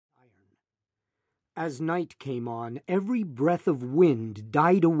As night came on, every breath of wind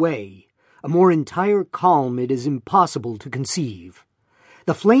died away. A more entire calm it is impossible to conceive.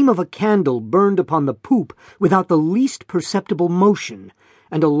 The flame of a candle burned upon the poop without the least perceptible motion,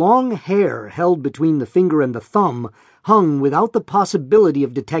 and a long hair held between the finger and the thumb hung without the possibility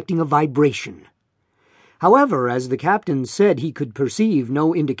of detecting a vibration. However, as the captain said he could perceive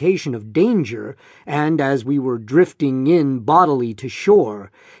no indication of danger, and as we were drifting in bodily to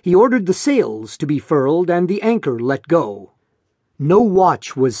shore, he ordered the sails to be furled and the anchor let go. No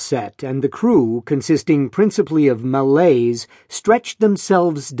watch was set, and the crew, consisting principally of Malays, stretched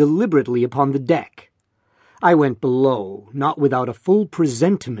themselves deliberately upon the deck. I went below, not without a full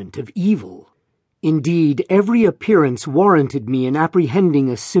presentiment of evil. Indeed, every appearance warranted me in apprehending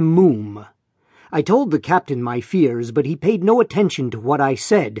a simoom. I told the captain my fears, but he paid no attention to what I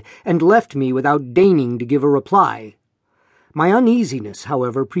said, and left me without deigning to give a reply. My uneasiness,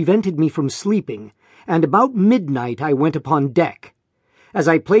 however, prevented me from sleeping, and about midnight I went upon deck. As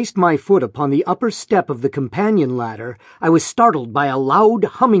I placed my foot upon the upper step of the companion ladder, I was startled by a loud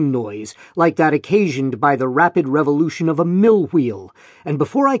humming noise, like that occasioned by the rapid revolution of a mill wheel, and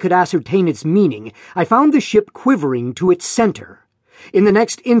before I could ascertain its meaning, I found the ship quivering to its center. In the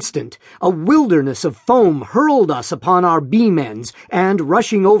next instant, a wilderness of foam hurled us upon our beam ends, and,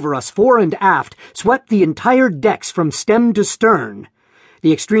 rushing over us fore and aft, swept the entire decks from stem to stern.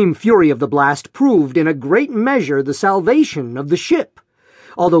 The extreme fury of the blast proved in a great measure the salvation of the ship.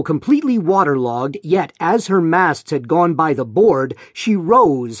 Although completely waterlogged, yet as her masts had gone by the board, she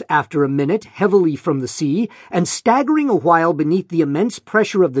rose after a minute heavily from the sea, and staggering a while beneath the immense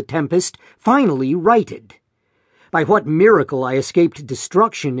pressure of the tempest, finally righted. By what miracle I escaped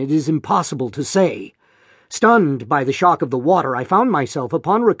destruction it is impossible to say. Stunned by the shock of the water, I found myself,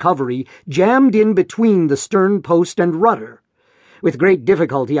 upon recovery, jammed in between the stern post and rudder. With great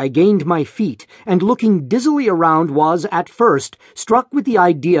difficulty I gained my feet, and looking dizzily around was, at first, struck with the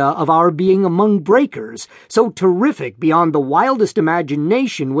idea of our being among breakers. So terrific beyond the wildest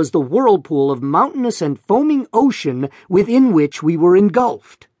imagination was the whirlpool of mountainous and foaming ocean within which we were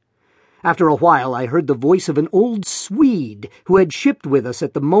engulfed. After a while I heard the voice of an old Swede who had shipped with us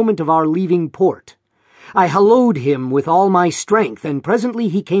at the moment of our leaving port. I hallooed him with all my strength, and presently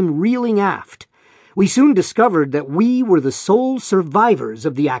he came reeling aft. We soon discovered that we were the sole survivors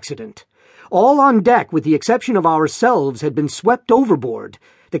of the accident. All on deck, with the exception of ourselves, had been swept overboard.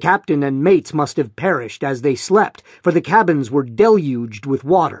 The captain and mates must have perished as they slept, for the cabins were deluged with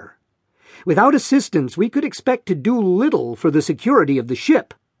water. Without assistance we could expect to do little for the security of the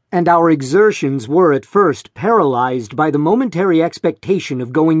ship, and our exertions were at first paralyzed by the momentary expectation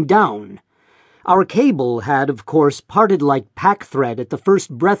of going down. Our cable had, of course, parted like pack-thread at the first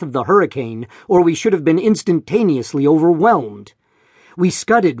breath of the hurricane, or we should have been instantaneously overwhelmed. We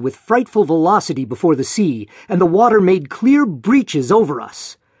scudded with frightful velocity before the sea, and the water made clear breaches over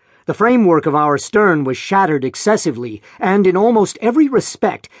us. The framework of our stern was shattered excessively, and in almost every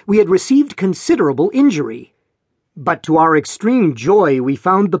respect we had received considerable injury. But to our extreme joy we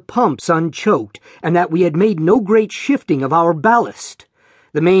found the pumps unchoked, and that we had made no great shifting of our ballast.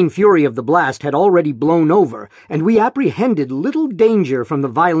 The main fury of the blast had already blown over, and we apprehended little danger from the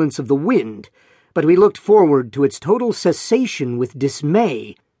violence of the wind, but we looked forward to its total cessation with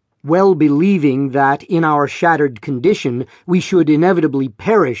dismay, well believing that, in our shattered condition, we should inevitably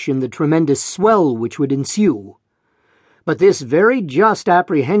perish in the tremendous swell which would ensue. But this very just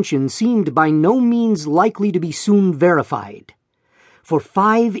apprehension seemed by no means likely to be soon verified. For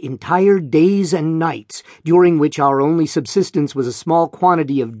 5 entire days and nights, during which our only subsistence was a small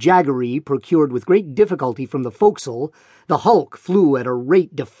quantity of jaggery procured with great difficulty from the forecastle, the hulk flew at a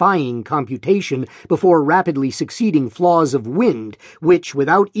rate defying computation before rapidly succeeding flaws of wind, which,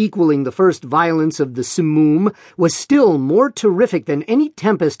 without equaling the first violence of the simoom, was still more terrific than any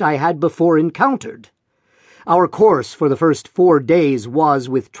tempest I had before encountered. Our course for the first 4 days was,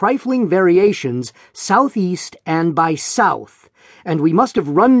 with trifling variations, southeast and by south, and we must have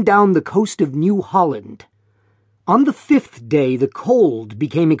run down the coast of New Holland. On the 5th day the cold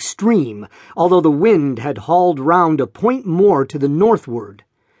became extreme, although the wind had hauled round a point more to the northward.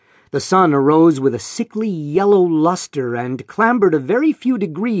 The sun arose with a sickly yellow luster and clambered a very few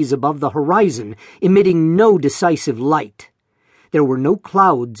degrees above the horizon, emitting no decisive light. There were no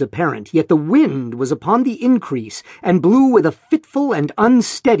clouds apparent, yet the wind was upon the increase, and blew with a fitful and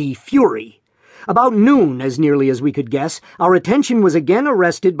unsteady fury. About noon, as nearly as we could guess, our attention was again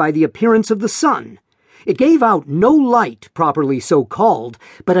arrested by the appearance of the sun. It gave out no light, properly so called,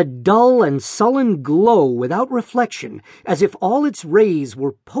 but a dull and sullen glow without reflection, as if all its rays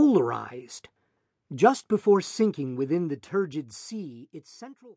were polarized. Just before sinking within the turgid sea, its central